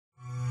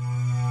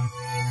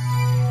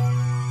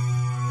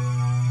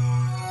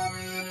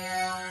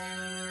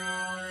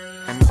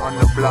on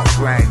the block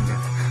grinding.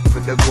 For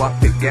the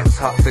guap it gets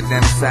hot for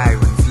them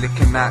sirens.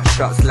 Licking out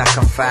shots like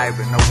I'm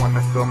firing. I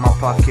wanna fill my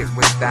pocket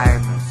with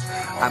diamonds.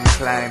 I'm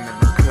climbing.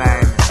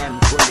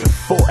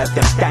 Thought of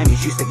them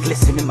diamonds used to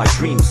glisten in my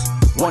dreams.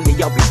 One day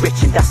I'll be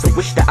rich and that's a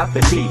wish that I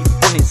believe.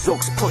 Running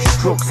zugs, push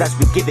drugs as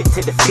we give it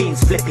to the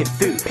fiends. Flipping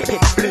food,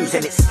 pit blues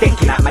and it's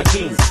stinking out my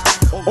jeans.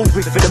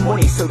 Hungry for the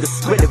money so the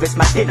skriller is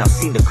my dinner.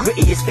 Seen the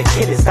grittiest of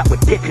killers that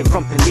were dipping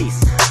from police.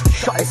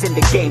 Shotters in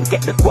the game,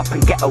 get the guap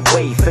and get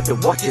away. For the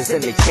watches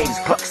and the chains,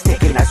 clocks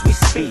ticking as we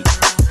speak.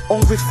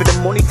 Hungry for the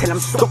money till I'm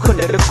stuck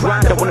under the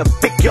ground. I want a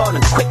big yard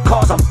and quick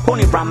cars, I'm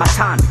bunning round my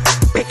town.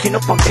 Picking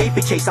up on paper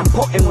chase, I'm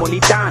putting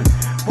money down.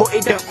 But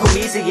it don't come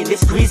easy in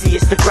this greasy,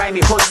 it's the grimy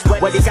hood.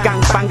 Where there's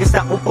gangbangers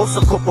that will bust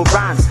a couple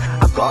rounds.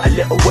 I've got a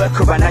little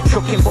workaround, I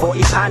chuck in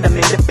 40 pound. I'm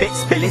in the bit,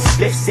 spilling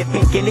spliffs,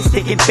 sipping Guinness,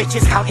 digging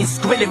bitches, counting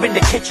skriller in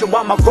the kitchen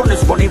while my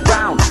runners running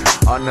round.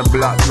 On the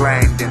block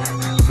grinding,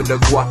 for the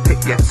guap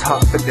it gets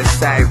hot for the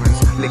sirens.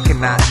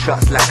 Licking out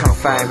shots like I'm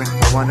firing.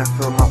 I wanna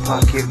fill my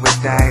pocket with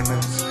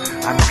diamonds.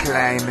 I'm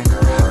climbing,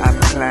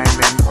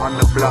 on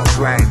the block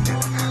grinding.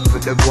 For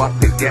the guap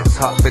it gets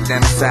hot for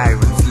them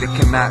sirens.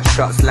 Licking out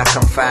shots like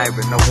I'm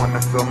firing. I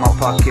wanna fill my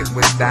pocket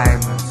with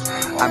diamonds.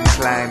 I'm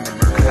climbing.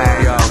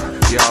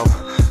 Yo,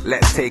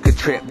 let's take a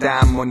trip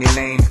down money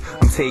lane.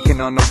 I'm taking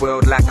on the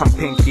world like I'm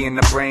Pinky in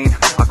the brain.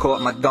 I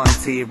caught my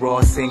Dante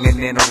raw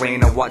singing in the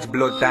rain. I watch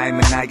Blood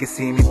Diamond, now you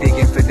see me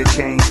digging for the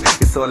change.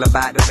 It's all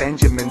about the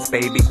Benjamins,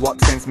 baby.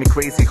 Guap sends me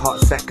crazy, hot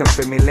second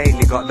for me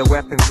lately. Got the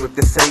weapons with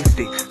the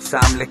safety, so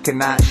I'm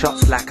licking out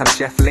shots like I'm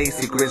Jeff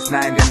Lacey. Grizz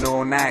 9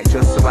 all night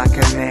just so I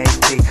can make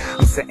tea.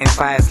 I'm setting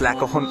fires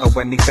like a hunter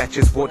when he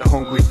fetches wood.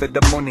 Hungry for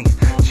the money,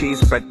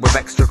 cheese bread with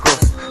extra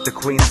crust. The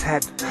Queen's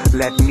head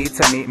led me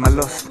to meet my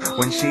lust.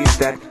 When she's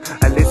dead,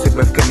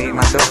 Elizabeth can eat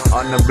my dust.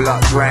 On the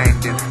block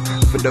grinding,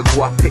 for the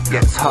guap it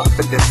gets hot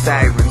for the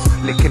sirens.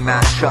 Licking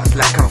out shots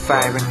like I'm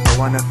firing. I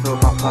wanna fill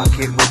my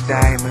pocket with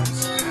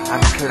diamonds.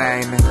 I'm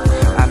climbing,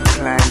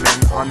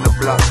 on the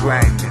block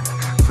grinding.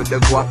 For the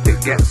guap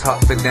it gets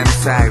hot for them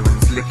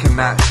sirens. Licking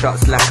out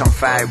shots like I'm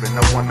firing.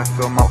 I wanna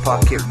fill my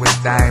pocket with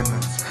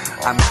diamonds.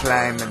 I'm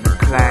climbing.